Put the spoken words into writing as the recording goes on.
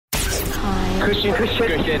Hi.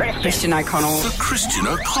 Christian O'Connell. The Christian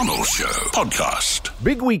O'Connell Show podcast.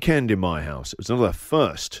 Big weekend in my house. It was another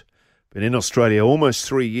first. Been in Australia almost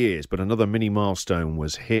 3 years, but another mini milestone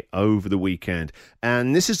was hit over the weekend.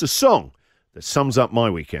 And this is the song that sums up my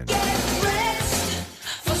weekend.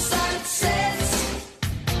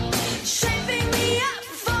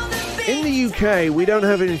 In the UK, we don't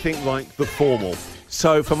have anything like the formal.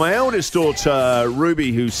 So for my eldest daughter,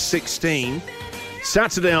 Ruby, who's 16,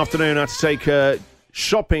 Saturday afternoon I had to take her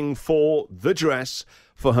shopping for the dress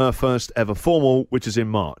for her first ever formal, which is in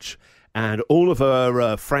March. And all of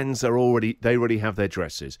her friends they already have their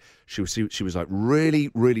dresses. She was like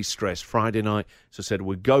really stressed Friday night. So I said,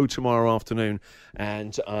 we'll go tomorrow afternoon.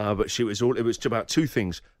 And but it was about two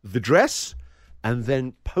things: the dress, and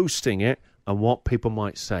then posting it and what people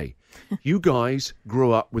might say. You guys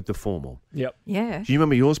grew up with the formal. Yep. Yeah. Do you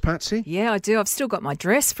remember yours, Patsy? Yeah, I do. I've still got my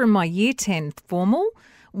dress from my year 10 formal,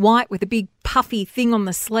 white with a big puffy thing on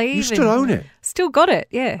the sleeve. You still own it? Still got it,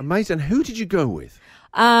 yeah. Amazing. Who did you go with?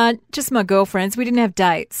 Just my girlfriends. We didn't have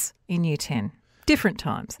dates in year 10. Different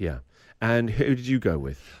times. Yeah. And who did you go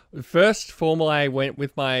with? The first formal I went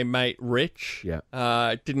with my mate Rich. Yeah.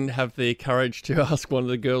 Didn't have the courage to ask one of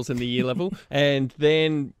the girls in the year level. And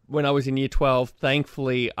then when I was in year 12,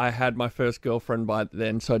 thankfully I had my first girlfriend by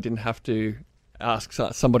then, so I didn't have to ask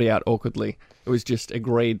somebody out awkwardly. It was just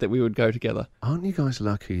agreed that we would go together. Aren't you guys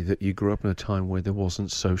lucky that you grew up in a time where there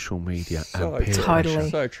wasn't social media and peer Totally. pressure?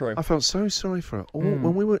 So true. I felt so sorry for her.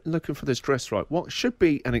 When we were looking for this dress, right, what should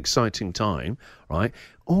be an exciting time, right,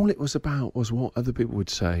 all it was about was what other people would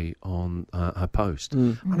say on her post.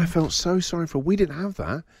 And I felt so sorry for her. We didn't have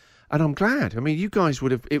that. And I'm glad. I mean, you guys it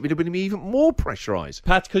would have been even more pressurised.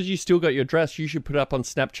 Pat, because you still got your dress, you should put it up on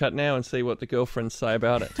Snapchat now and see what the girlfriends say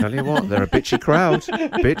about it. Tell you what, they're a bitchy crowd.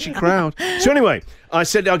 Bitchy crowd. So anyway, I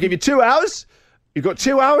said I'll give you 2 hours. You've got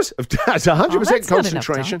 2 hours of 100% that's not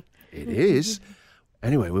concentration. It is.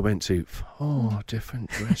 Anyway, we went to 4 different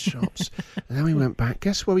dress shops. And then we went back.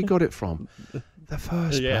 Guess where we got it from? The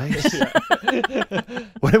first place.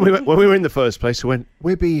 When we were in the first place, we went,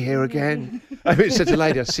 we'll be here again. I said to the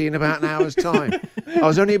lady, I'll see you in about an hour's time. I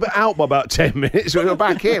was only out by about 10 minutes. We were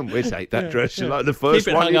back in. We'd take that dress. Like the first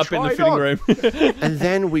Keep it one hung you up in the tried fitting on. room. And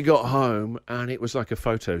then we got home, and it was like a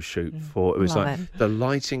photo shoot it was Love like it. the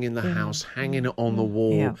lighting in the house, hanging it on the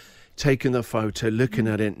wall. Yeah. Taking the photo, looking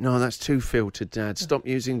at it. No, that's too filtered, Dad. Stop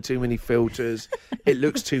using too many filters. It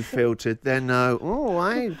looks too filtered. Then no. Oh,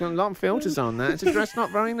 I've got a lot of filters on that. It's a dress not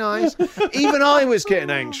very nice. Even I was getting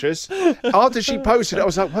anxious. After she posted it, I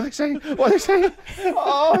was like, what are they saying? What are they saying?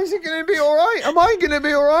 Oh, is it going to be all right? Am I going to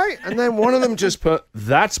be all right? And then one of them just put,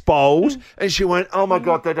 that's bold. And she went, oh my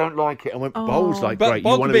God, they don't like it. I went, bold's like, But great. You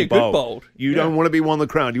bold want can to be be a good bold. bold. You don't want to be one of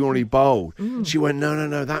the crowd. You want to be bold. She went,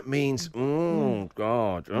 no, that means,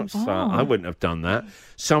 God, I wouldn't have done that.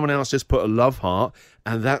 Someone else just put a love heart,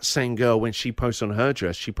 and that same girl, when she posted on her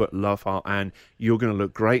dress, she put love heart, and you're going to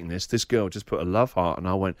look great in this. This girl just put a love heart, and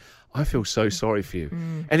I went, I feel so sorry for you.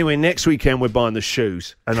 Anyway, next weekend we're buying the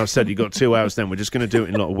shoes, and I said, you got 2 hours then. We're just going to do it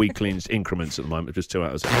in like weekly increments at the moment, just 2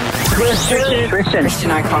 hours.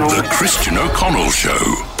 Christian O'Connell. The Christian O'Connell Show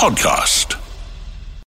podcast.